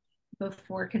 um,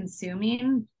 before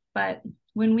consuming. But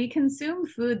when we consume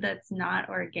food that's not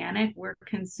organic, we're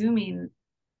consuming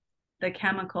the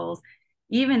chemicals.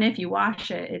 Even if you wash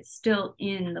it, it's still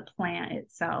in the plant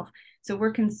itself. So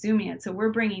we're consuming it. So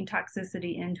we're bringing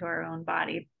toxicity into our own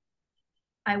body.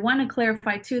 I want to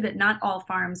clarify too that not all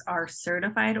farms are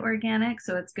certified organic.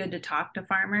 So it's good to talk to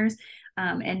farmers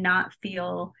and not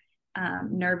feel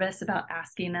nervous about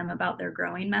asking them about their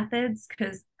growing methods,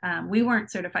 because we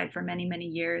weren't certified for many, many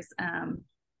years,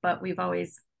 but we've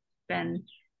always been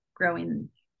growing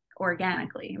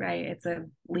organically, right? It's a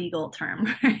legal term,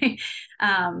 right?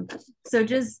 So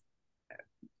just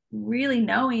really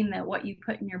knowing that what you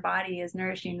put in your body is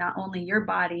nourishing not only your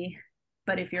body,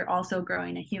 but if you're also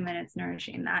growing a human, it's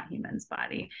nourishing that human's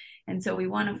body. And so we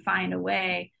want to find a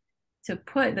way to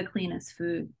put the cleanest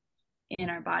food in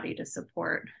our body to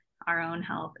support our own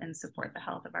health and support the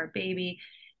health of our baby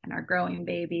and our growing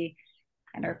baby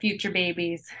and our future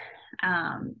babies.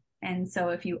 And so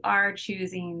if you are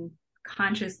choosing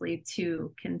consciously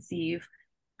to conceive,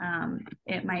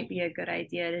 it might be a good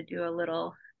idea to do a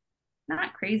little,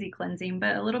 not crazy cleansing,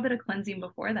 but a little bit of cleansing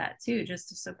before that too, just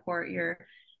to support your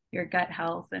gut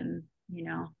health and, you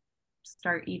know,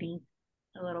 start eating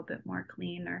a little bit more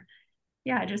clean, or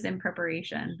yeah, just in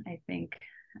preparation. I think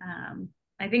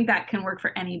that can work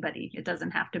for anybody. It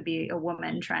doesn't have to be a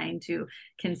woman trying to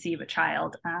conceive a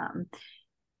child.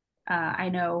 I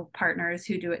know partners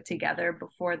who do it together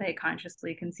before they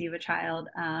consciously conceive a child.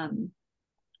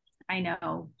 I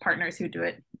know partners who do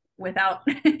it without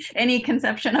any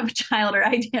conception of a child or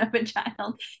idea of a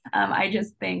child. I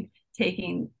just think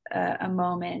taking a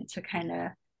moment to kind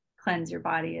of cleanse your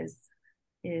body is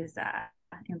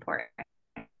important,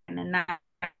 and then that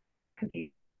could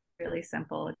be really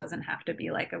simple. It doesn't have to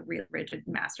be like a real rigid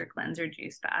master cleanse or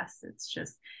juice fast. It's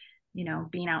just, you know,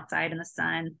 being outside in the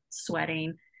sun,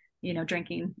 sweating, you know,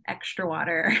 drinking extra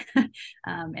water,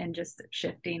 and just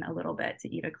shifting a little bit to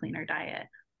eat a cleaner diet.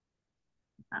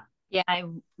 Yeah, I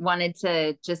wanted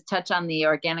to just touch on the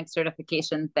organic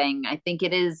certification thing. I think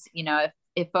it is, you know,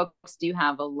 if folks do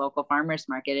have a local farmers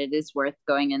market, it is worth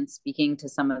going and speaking to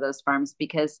some of those farms,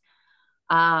 because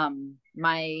a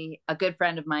good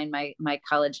friend of mine, my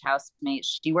college housemate,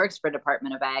 she works for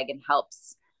Department of Ag and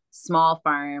helps small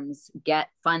farms get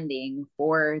funding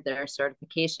for their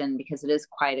certification, because it is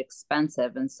quite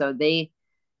expensive. And so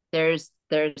there's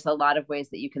a lot of ways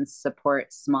that you can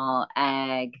support small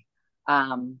ag,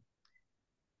 um,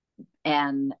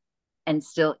 and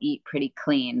still eat pretty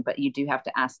clean, but you do have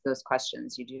to ask those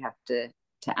questions. You do have to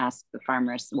ask the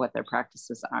farmers what their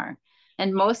practices are.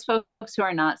 And most folks who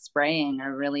are not spraying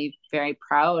are really very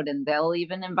proud, and they'll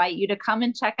even invite you to come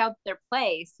and check out their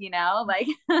place, you know, like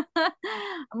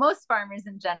most farmers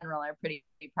in general are pretty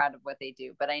proud of what they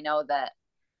do. But I know that,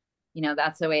 you know,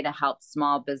 that's a way to help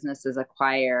small businesses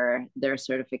acquire their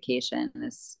certification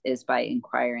is by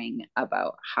inquiring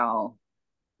about how,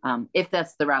 if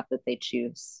that's the route that they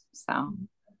choose. So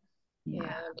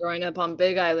yeah, growing up on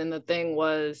Big Island, the thing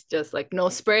was just like no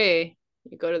spray.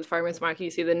 You go to the farmers market,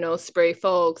 you see the no spray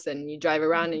folks, and you drive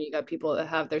around and you got people that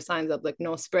have their signs up like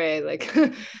no spray. Like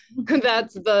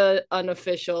that's the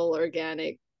unofficial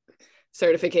organic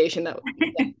certification that's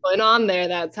going on there.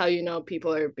 That's how you know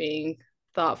people are being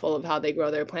thoughtful of how they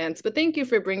grow their plants. But thank you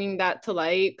for bringing that to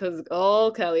light, because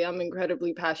oh, Kelly, I'm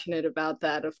incredibly passionate about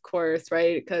that, of course,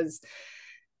 right? Because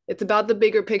it's about the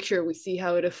bigger picture. We see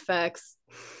how it affects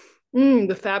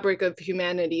the fabric of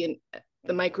humanity and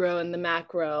the micro and the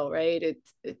macro, right?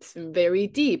 It's very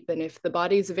deep. And if the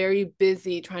body's very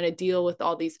busy trying to deal with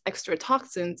all these extra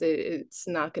toxins, it's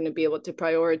not going to be able to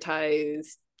prioritize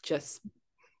just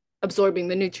absorbing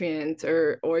the nutrients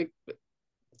or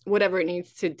whatever it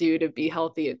needs to do to be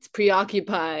healthy. It's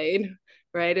preoccupied,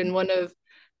 right? And one of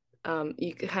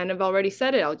you kind of already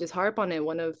said it, I'll just harp on it.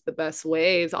 One of the best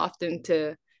ways often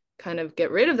to kind of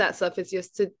get rid of that stuff is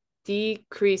just to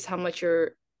decrease how much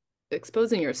you're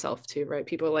exposing yourself to, right?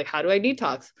 People are like, how do I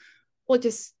detox? Well,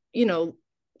 just, you know,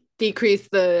 decrease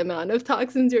the amount of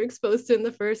toxins you're exposed to in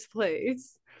the first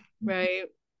place, right?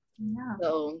 Yeah.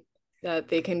 So that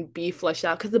they can be flushed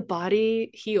out, because the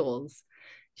body heals.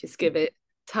 Just give it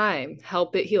time,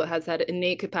 help it heal. It has that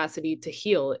innate capacity to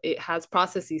heal. It has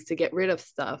processes to get rid of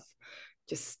stuff.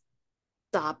 Just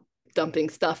stop dumping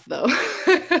stuff, though,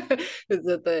 is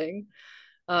the thing.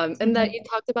 And that you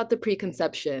talked about the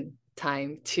preconception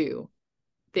time too.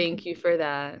 Thank you for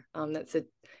that. That's it.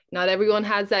 Not everyone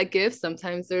has that gift.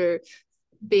 Sometimes their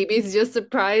babies just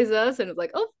surprise us, and it's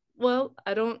like, oh, well,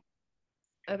 I don't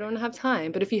have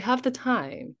time. But if you have the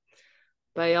time,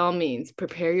 by all means,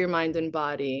 prepare your mind and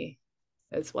body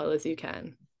as well as you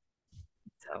can.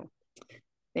 So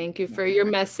thank you for your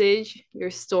message,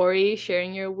 your story,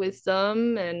 sharing your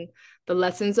wisdom and the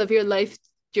lessons of your life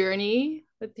journey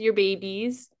with your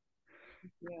babies.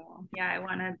 Yeah, I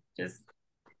want to just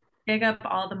big up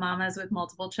all the mamas with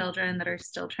multiple children that are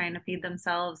still trying to feed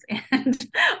themselves and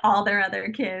all their other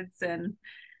kids, and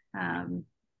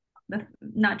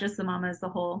not just the mamas, the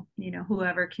whole,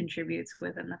 whoever contributes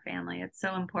within the family. It's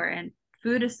so important.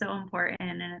 Food is so important,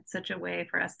 and it's such a way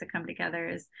for us to come together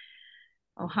as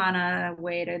Ohana, a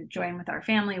way to join with our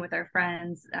family, with our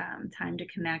friends, time to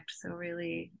connect. So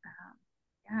really,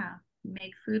 yeah,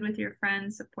 make food with your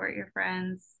friends, support your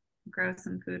friends, grow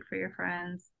some food for your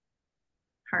friends,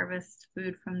 harvest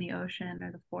food from the ocean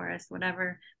or the forest,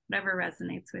 whatever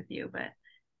resonates with you. But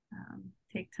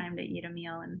take time to eat a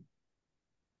meal and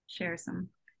share some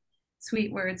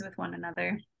sweet words with one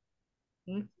another.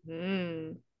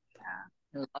 Mm-hmm. Yeah.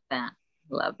 Love that.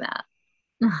 Love that.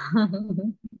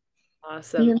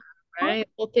 Awesome. Yeah. All right.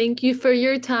 Well, thank you for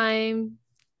your time.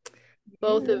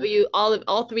 Both of you,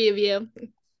 all three of you.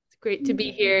 It's great to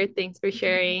be here. Thanks for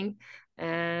sharing.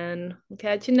 And we'll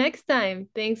catch you next time.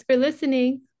 Thanks for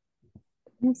listening.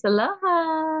 Thanks,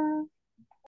 aloha.